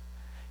race.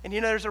 And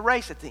there's a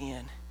race at the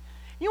end.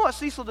 You know what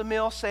Cecil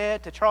DeMille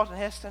said to Charlton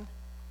Heston?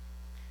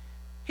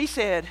 He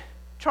said,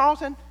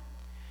 Charlton,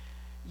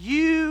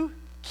 you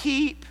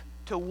keep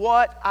to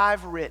what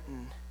I've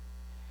written,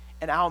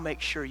 and I'll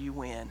make sure you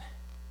win.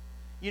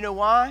 You know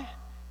why?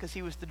 Because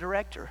he was the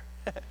director.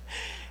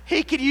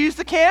 He could use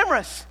the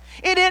cameras.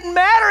 It didn't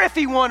matter if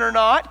he won or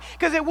not,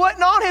 because it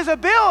wasn't on his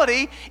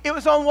ability. It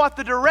was on what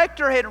the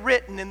director had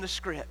written in the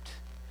script.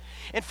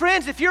 And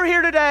friends, if you're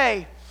here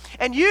today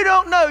and you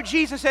don't know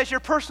Jesus as your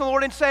personal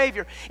Lord and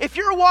Savior, if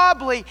you're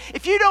wobbly,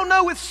 if you don't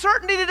know with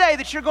certainty today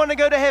that you're going to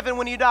go to heaven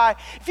when you die,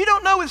 if you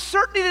don't know with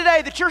certainty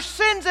today that your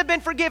sins have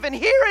been forgiven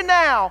here and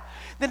now,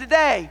 then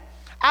today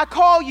I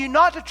call you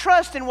not to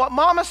trust in what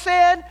Mama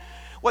said,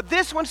 what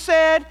this one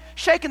said,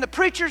 shaking the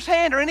preacher's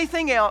hand or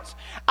anything else.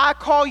 I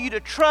call you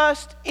to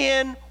trust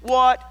in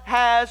what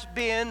has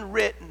been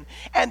written,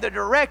 and the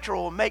director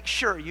will make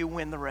sure you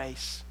win the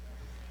race.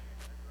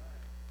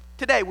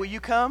 Today, will you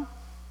come?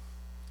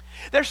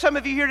 There's some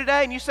of you here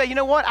today and you say, you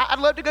know what, I'd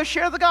love to go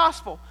share the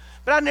gospel,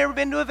 but I've never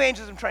been to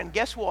evangelism training.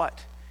 Guess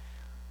what?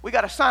 We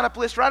got a sign-up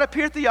list right up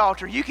here at the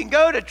altar. You can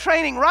go to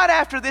training right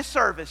after this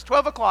service,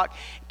 12 o'clock,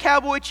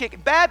 Cowboy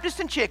Chicken, Baptist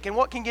and Chicken.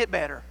 What can get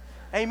better?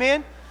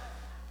 Amen?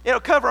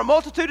 It'll cover a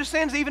multitude of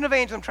sins, even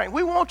evangelism training.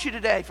 We want you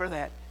today for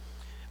that.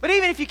 But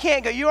even if you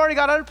can't go, you already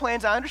got other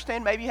plans. I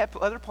understand maybe you have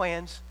other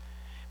plans.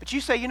 But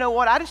you say, you know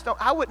what,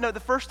 I wouldn't know the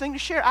first thing to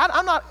share.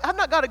 I've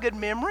not got a good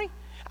memory.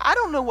 I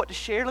don't know what to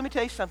share. Let me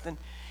tell you something.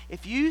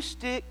 If you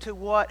stick to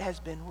what has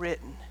been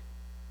written,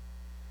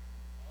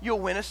 you'll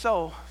win a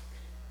soul.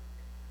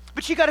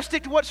 But you got to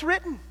stick to what's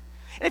written.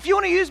 And if you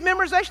want to use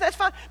memorization, that's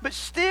fine. But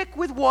stick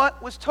with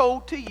what was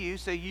told to you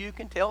so you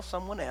can tell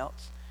someone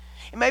else.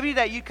 And maybe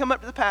today you'd come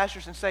up to the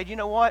pastors and say, you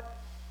know what?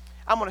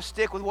 I'm going to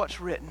stick with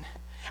what's written.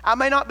 I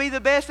may not be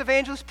the best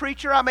evangelist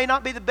preacher. I may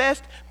not be the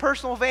best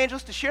personal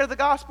evangelist to share the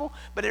gospel,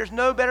 but there's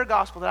no better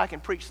gospel that I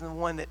can preach than the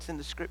one that's in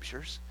the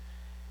scriptures.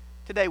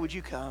 Today, would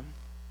you come?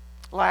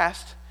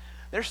 Last,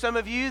 there's some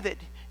of you that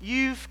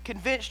you've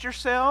convinced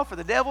yourself, or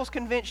the devil's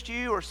convinced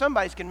you, or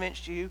somebody's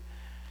convinced you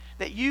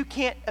that you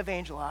can't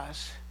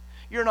evangelize.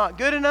 You're not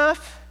good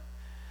enough.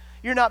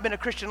 You're not been a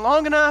Christian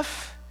long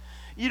enough.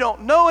 You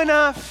don't know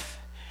enough.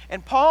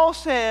 And Paul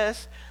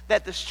says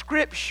that the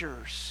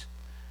scriptures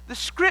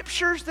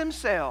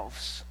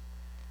themselves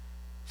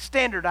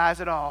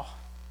standardize it all.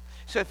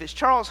 So if it's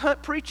Charles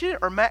Hunt preaching it,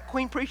 or Matt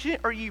Queen preaching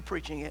it, or you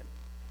preaching it,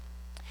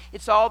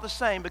 it's all the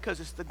same,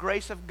 because it's the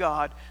grace of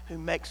God who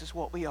makes us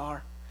what we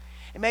are.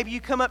 And maybe you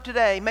come up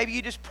today, maybe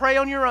you just pray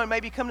on your own,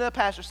 maybe you come to the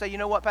pastor and say, you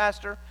know what,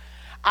 Pastor,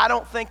 I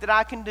don't think that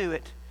I can do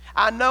it.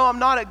 I know I'm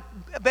not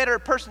a better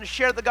person to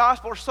share the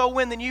gospel or soul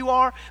win than you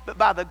are, but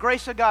by the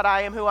grace of God,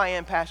 I am who I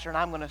am, Pastor, and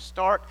I'm going to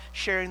start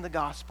sharing the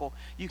gospel.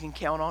 You can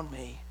count on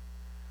me.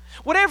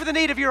 Whatever the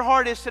need of your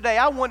heart is today,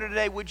 I wonder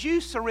today, would you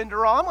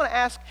surrender all? I'm going to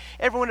ask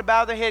everyone to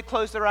bow their head,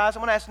 close their eyes. I'm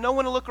going to ask no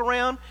one to look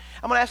around.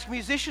 I'm going to ask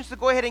musicians to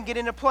go ahead and get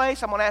into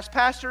place. I'm going to ask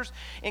pastors,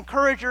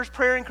 encouragers,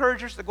 prayer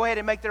encouragers to go ahead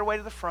and make their way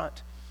to the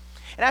front.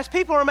 And as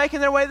people are making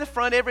their way to the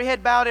front, every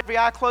head bowed, every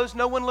eye closed,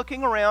 no one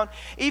looking around,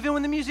 even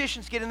when the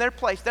musicians get in their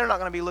place, they're not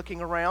going to be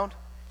looking around.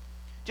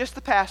 Just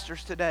the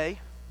pastors today.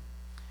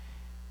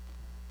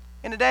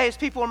 And today, as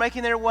people are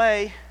making their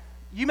way,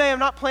 you may have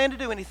not planned to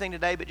do anything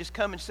today, but just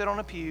come and sit on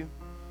a pew.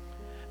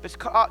 But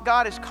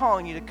God is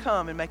calling you to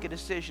come and make a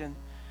decision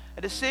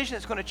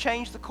that's going to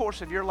change the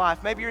course of your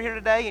life. Maybe you're here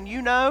today and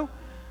you know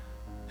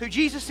who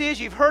Jesus is.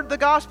 You've heard the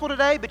gospel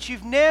today, but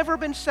you've never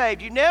been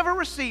saved. You never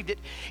received it.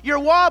 You're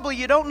wobbly.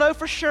 You don't know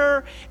for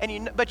sure.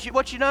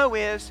 What you know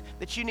is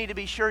that you need to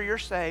be sure you're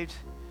saved.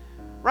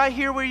 Right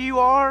here where you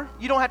are,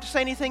 you don't have to say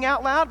anything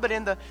out loud, but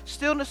in the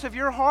stillness of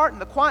your heart and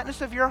the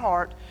quietness of your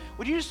heart,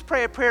 would you just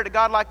pray a prayer to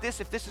God like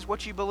this if this is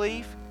what you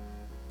believe?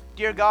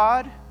 Dear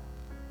God,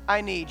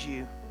 I need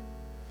you.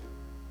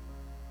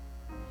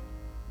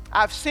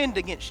 I've sinned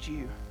against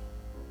you.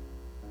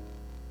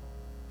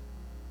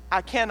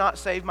 I cannot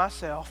save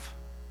myself.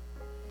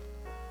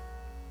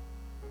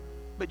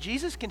 But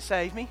Jesus can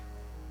save me.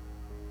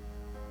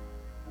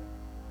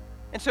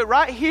 And so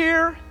right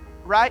here,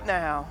 right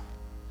now,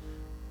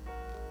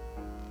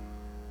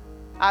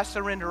 I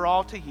surrender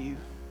all to you.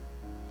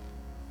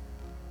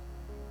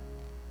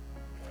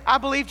 I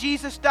believe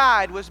Jesus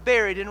died, was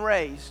buried, and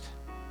raised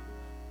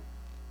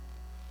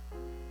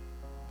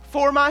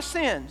for my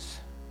sins,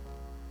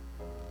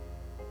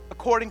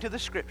 according to the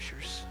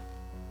Scriptures.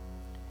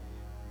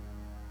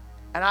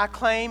 And I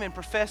claim and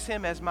profess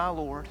Him as my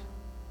Lord.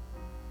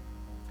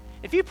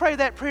 If you pray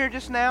that prayer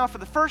just now for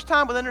the first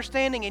time with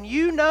understanding, and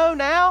you know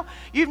now,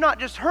 you've not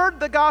just heard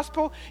the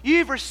gospel,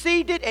 you've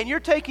received it, and you're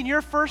taking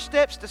your first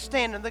steps to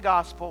stand in the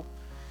gospel.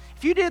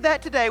 If you did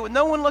that today with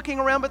no one looking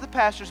around but the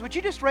pastors, would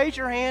you just raise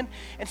your hand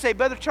and say,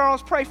 Brother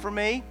Charles, pray for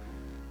me.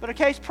 Brother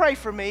Case, pray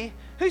for me.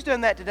 Who's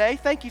done that today?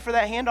 Thank you for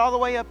that hand all the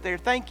way up there.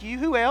 Thank you.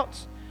 Who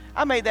else?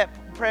 I made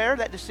that prayer,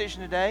 that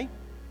decision today.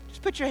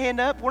 Just put your hand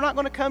up. We're not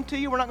going to come to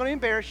you. We're not going to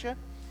embarrass you.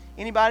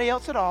 Anybody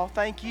else at all?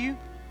 Thank you.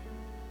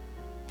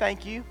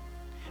 Thank you.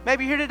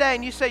 Maybe you're here today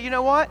and you say, you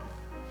know what?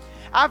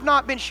 I've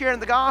not been sharing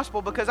the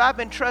gospel because I've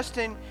been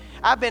trusting,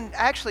 I've been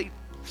actually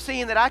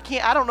seeing that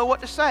I don't know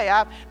what to say.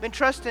 I've been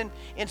trusting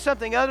in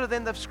something other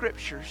than the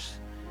Scriptures.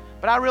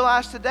 But I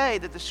realize today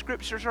that the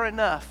Scriptures are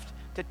enough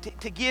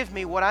to give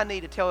me what I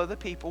need to tell other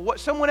people. What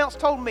someone else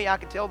told me, I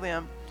could tell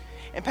them.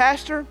 And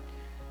Pastor,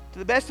 to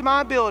the best of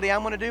my ability,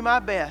 I'm going to do my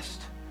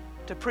best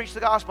to preach the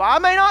gospel. I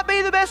may not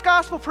be the best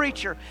gospel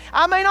preacher.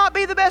 I may not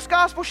be the best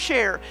gospel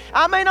sharer.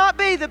 I may not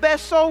be the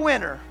best soul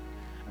winner.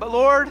 But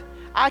Lord,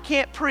 I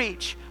can't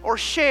preach or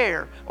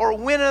share or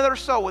win another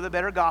soul with a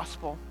better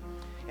gospel.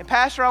 And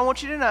Pastor, I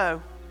want you to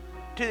know,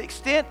 to the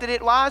extent that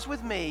it lies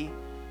with me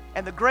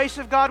and the grace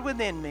of God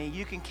within me,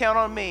 you can count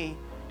on me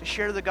to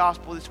share the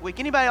gospel this week.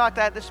 Anybody like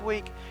that this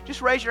week?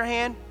 Just raise your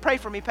hand. Pray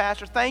for me,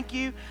 Pastor. Thank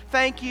you,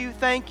 thank you,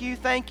 thank you,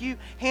 thank you.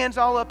 Hands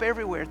all up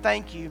everywhere.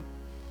 Thank you.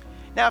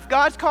 Now, if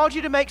God's called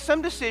you to make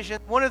some decision,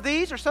 one of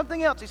these or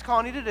something else He's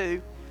calling you to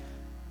do,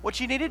 what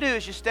you need to do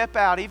is just step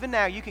out. Even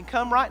now, you can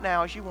come right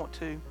now as you want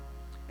to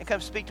and come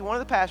speak to one of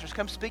the pastors.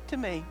 Come speak to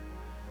me.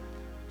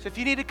 So if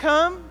you need to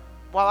come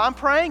while I'm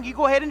praying, you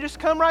go ahead and just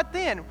come right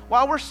then.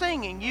 While we're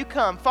singing, you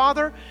come.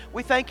 Father,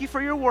 we thank you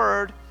for your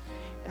word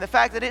and the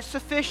fact that it's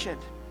sufficient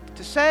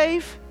to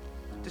save,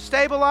 to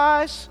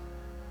stabilize,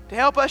 to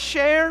help us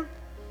share.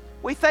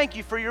 We thank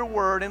you for your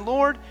word. And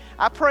Lord,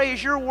 I pray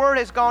as your word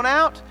has gone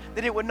out,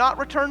 that it would not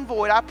return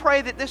void. I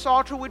pray that this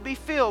altar would be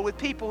filled with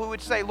people who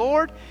would say,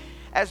 Lord,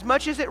 as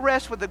much as it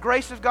rests with the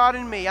grace of God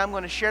in me, I'm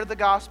going to share the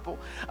gospel.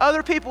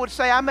 Other people would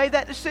say, I made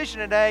that decision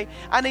today.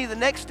 I need the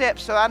next step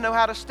so I know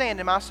how to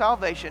stand in my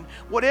salvation.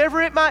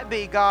 Whatever it might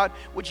be, God,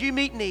 would you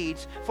meet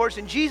needs? For it's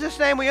in Jesus'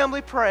 name we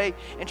humbly pray.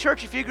 And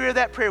church, if you agree with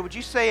that prayer, would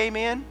you say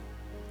amen?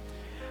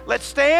 Let's stand.